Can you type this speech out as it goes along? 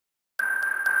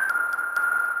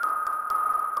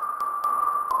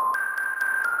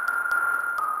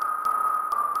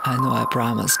I know I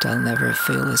promised I'll never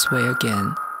feel this way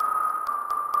again.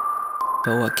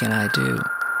 But what can I do?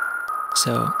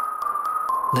 So,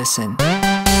 listen.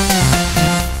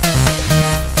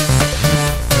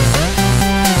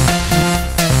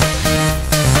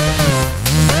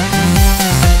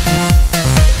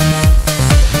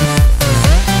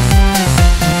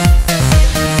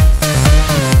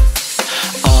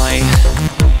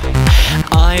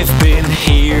 I've been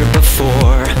here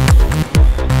before,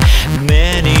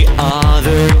 many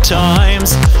other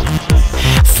times,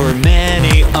 for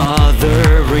many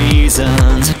other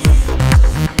reasons.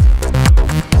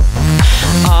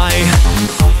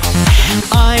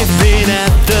 I've been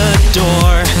at the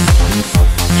door,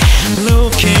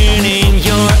 looking in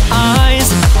your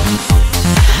eyes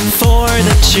for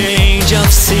the change of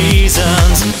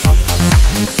seasons.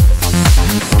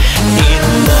 In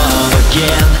love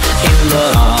again, in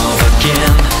love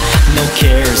again, no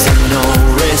cares and no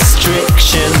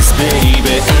restrictions,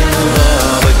 baby. In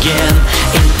love again,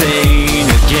 in pain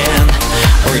again,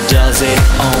 or does it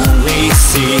only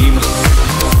seem?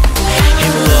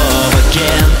 In love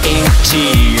again, in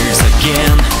tears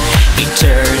again,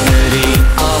 eternity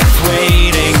of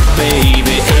waiting,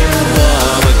 baby. In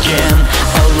love again,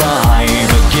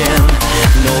 alive again,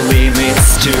 no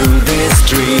limits to this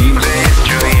dream.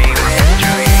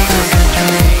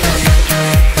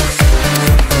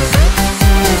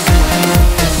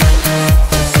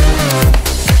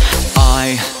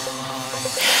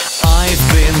 I've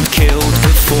been killed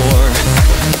before,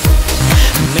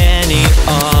 many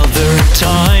other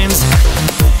times,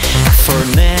 for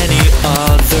many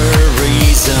other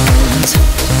reasons.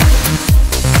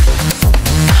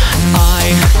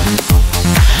 I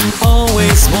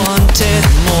always wanted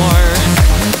more,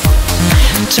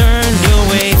 turned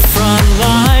away from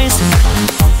lies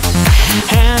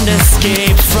and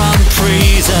escaped from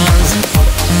prisons.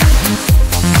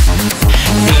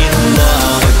 In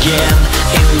love again,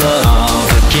 in love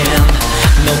again,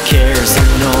 no cares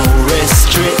and no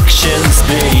restrictions,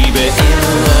 baby. In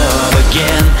love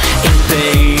again, in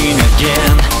pain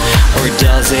again, or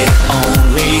does it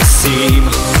only seem?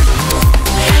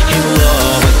 In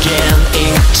love again,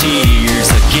 in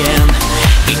tears again,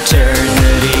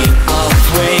 eternity of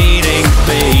waiting,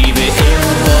 baby. In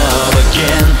love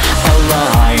again,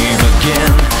 alive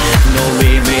again, no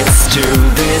limits to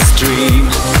this dream.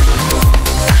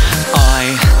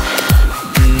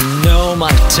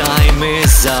 My time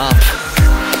is up,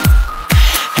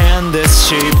 and this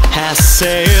ship has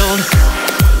sailed,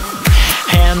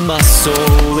 and my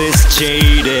soul is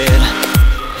jaded.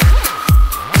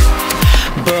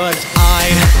 But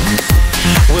I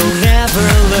will never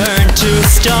learn to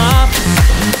stop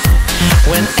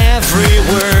when every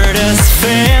word has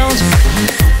failed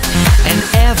and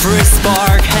every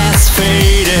spark has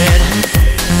faded.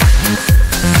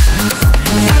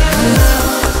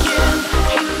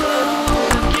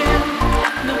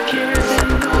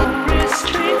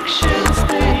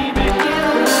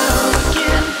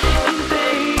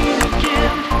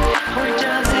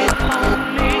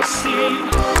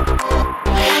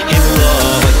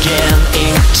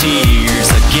 Tears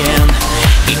again,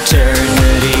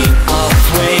 eternity of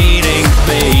waiting,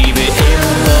 baby. In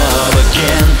love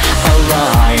again,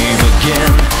 alive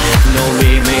again, no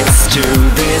limits to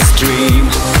this dream.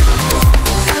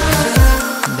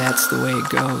 That's the way it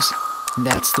goes.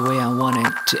 That's the way I want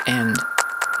it to end.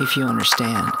 If you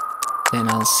understand, then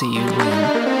I'll see you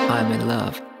when I'm in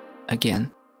love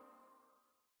again.